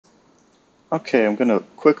Okay, I'm going to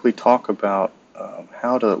quickly talk about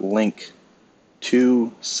how to link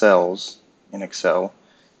two cells in Excel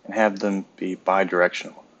and have them be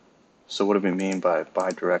bidirectional. So what do we mean by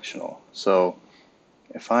bidirectional? So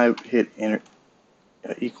if I hit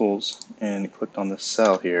equals and clicked on this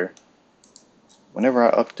cell here, whenever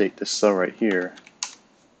I update this cell right here,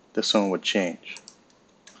 this one would change.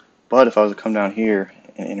 But if I was to come down here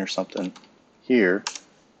and enter something here,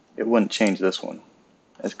 it wouldn't change this one.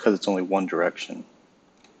 It's because it's only one direction.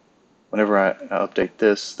 Whenever I update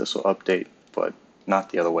this, this will update, but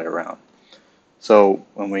not the other way around. So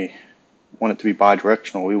when we want it to be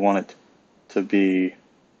bidirectional, we want it to be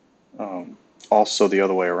also the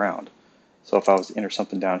other way around. So if I was to enter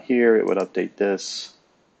something down here, it would update this.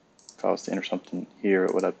 If I was to enter something here,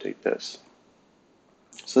 it would update this.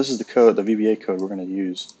 So this is the code, the VBA code we're going to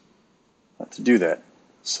use to do that.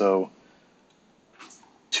 So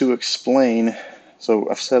to explain, so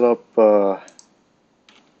I've set up the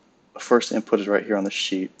first input is right here on the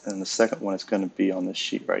sheet, and the second one is going to be on this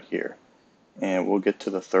sheet right here. And we'll get to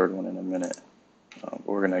the third one in a minute. But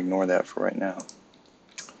we're going to ignore that for right now.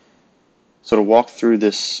 So to walk through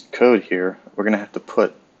this code here, we're going to have to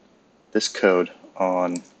put this code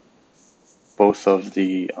on both of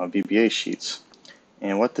the VBA sheets.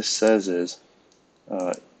 And what this says is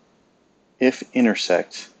if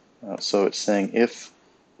intersect, so it's saying if,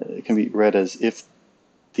 it can be read as if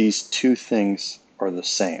these two things are the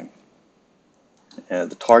same.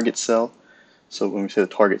 The target cell, so when we say the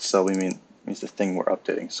target cell, we means the thing we're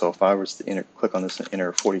updating. So if I was to click on this and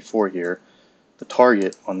enter 44 here, the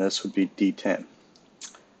target on this would be D10.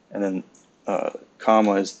 And then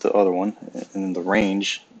comma is the other one, and then the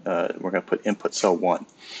range, we're going to put input cell 1.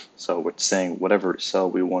 So we're saying whatever cell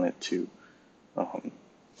we want it to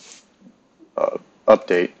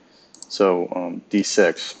update, so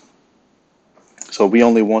D6. So we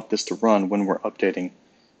only want this to run when we're updating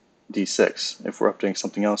D6. If we're updating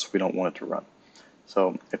something else, we don't want it to run.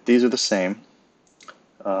 So if these are the same,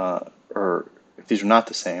 or if these are not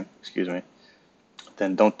the same, excuse me,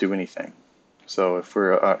 then don't do anything. So if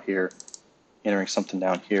we're out here entering something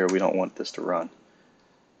down here, we don't want this to run.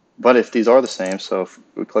 But if these are the same, so if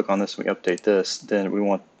we click on this and we update this, then we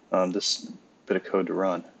want this bit of code to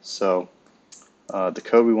run. So the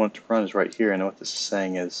code we want to run is right here, and what this is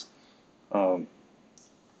saying is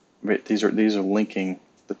these are linking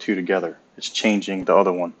the two together. It's changing the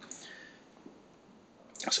other one.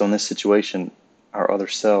 So in this situation, our other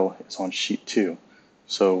cell is on sheet 2.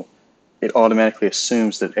 So it automatically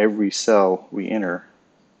assumes that every cell we enter,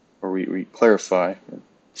 or we clarify, or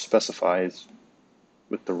specify, is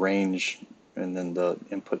with the range and then the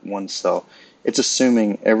input 1 cell. It's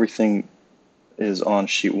assuming everything is on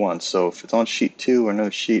sheet 1. So if it's on sheet 2 or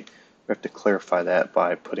another sheet, we have to clarify that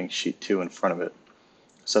by putting sheet 2 in front of it.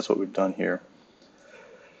 So that's what we've done here.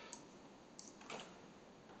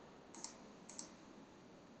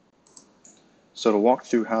 So to walk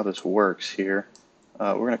through how this works here,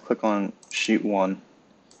 we're going to click on sheet 1,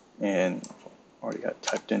 and already got it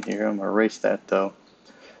typed in here. I'm going to erase that though.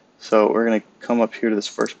 So we're going to come up here to this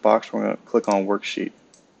first box. We're going to click on worksheet.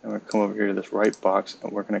 And we're going to come over here to this right box,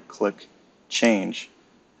 and we're going to click change.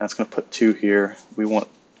 That's going to put 2 here. We want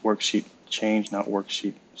worksheet change, not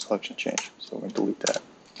worksheet selection change. So we're going to delete that.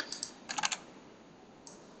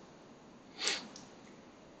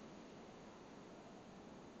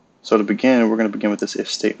 So to begin, we're going to begin with this if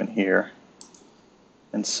statement here.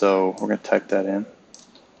 And so we're going to type that in.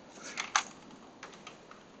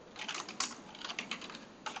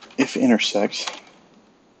 If intersect,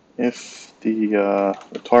 if the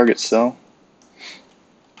target cell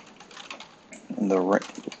and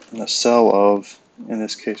the cell of, in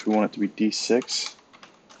this case we want it to be D6,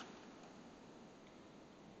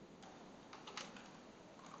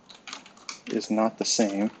 is not the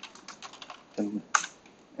same, and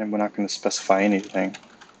we're not going to specify anything,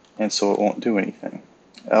 and so it won't do anything.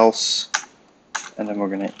 Else, and then we're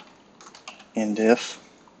going to end if.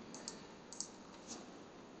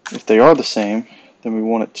 If they are the same, then we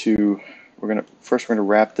want it to, we're going to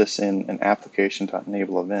wrap this in an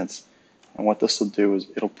Application.EnableEvents, and what this will do is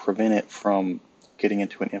it'll prevent it from getting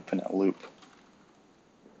into an infinite loop.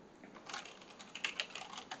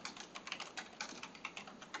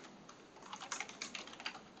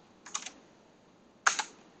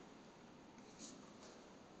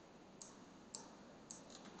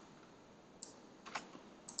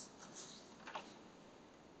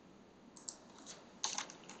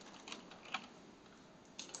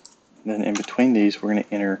 And then in between these, we're going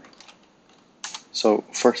to enter. So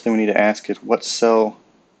first thing we need to ask is what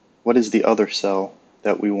is the other cell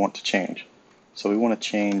that we want to change? So we want to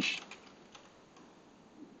change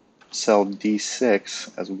cell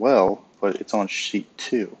D6 as well, but it's on sheet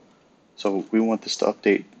 2. So we want this to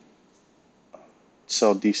update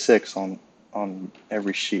cell D6 on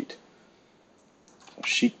every sheet. So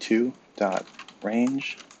sheet 2 dot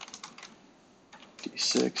range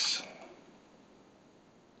D6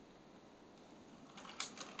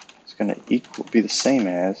 is going to be the same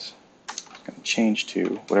as, it's going to change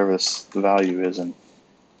to whatever the value is in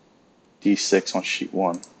D6 on sheet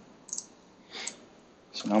 1.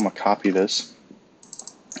 So now I'm going to copy this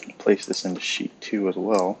and place this into sheet 2 as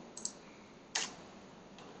well.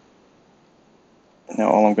 Now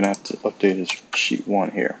all I'm going to have to update is sheet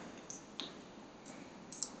 1 here.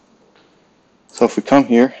 So if we come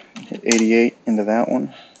here and hit 88 into that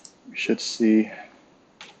one, we should see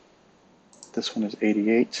this one is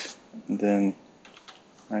 88, and then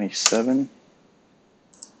 97,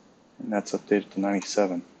 and that's updated to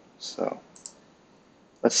 97. So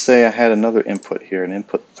let's say I had another input here, an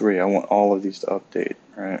input 3. I want all of these to update,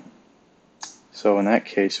 right? So in that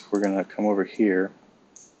case, we're going to come over here,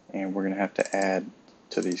 and we're going to have to add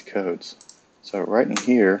to these codes. So right in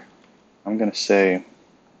here, I'm going to say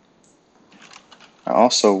I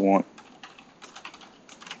also want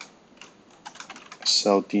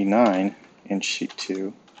cell D9 in sheet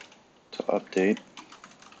 2 to update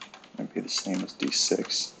and be the same as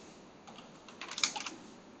D6.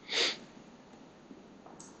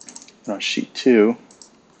 And on sheet 2,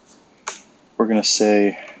 we're going to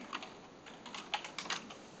say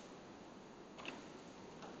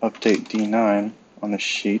update D9 on the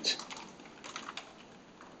sheet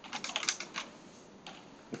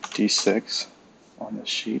with D6 on the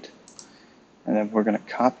sheet, and then we're going to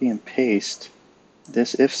copy and paste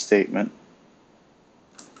this if statement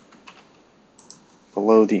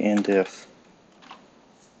below the end if.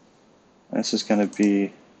 And this is going to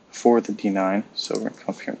be for the D9, so we're going to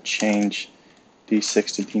come here and change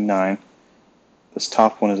D6 to D9. This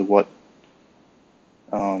top one is what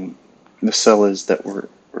the cell is that we're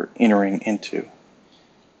entering into,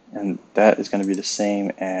 and that is going to be the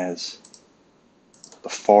same as the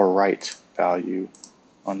far right value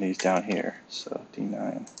on these down here. So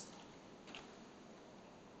D9.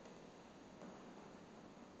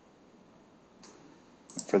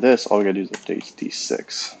 For this, all we gotta do is update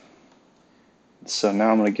D6. So now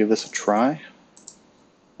I'm going to give this a try.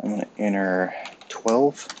 I'm going to enter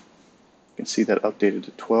 12. You can see that updated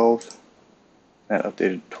to 12. That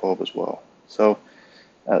updated to 12 as well. So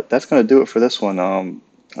that's going to do it for this one. I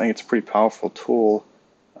think it's a pretty powerful tool.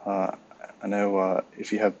 I know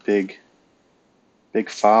if you have big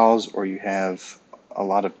files, or you have a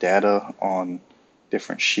lot of data on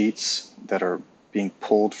different sheets that are being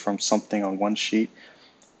pulled from something on one sheet,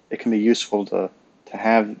 it can be useful to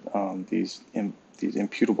have these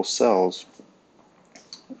imputable cells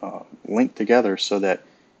linked together so that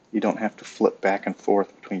you don't have to flip back and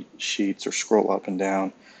forth between sheets or scroll up and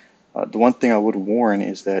down. The one thing I would warn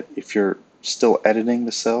is that if you're still editing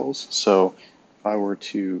the cells, so if I were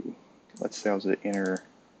to, let's say I was to enter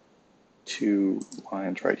 2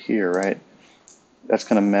 lines right here, right? That's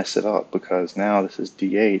going to mess it up, because now this is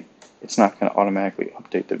D8. It's not going to automatically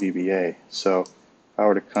update the VBA. So if I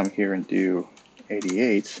were to come here and do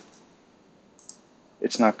 88,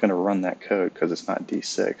 it's not going to run that code because it's not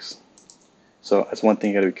D6. So that's one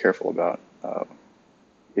thing you got to be careful about.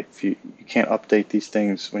 If you can't update these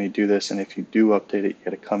things when you do this, and if you do update it, you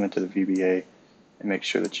got to come into the VBA and make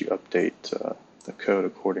sure that you update the code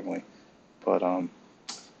accordingly. But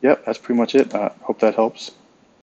yep, that's pretty much it. Hope that helps.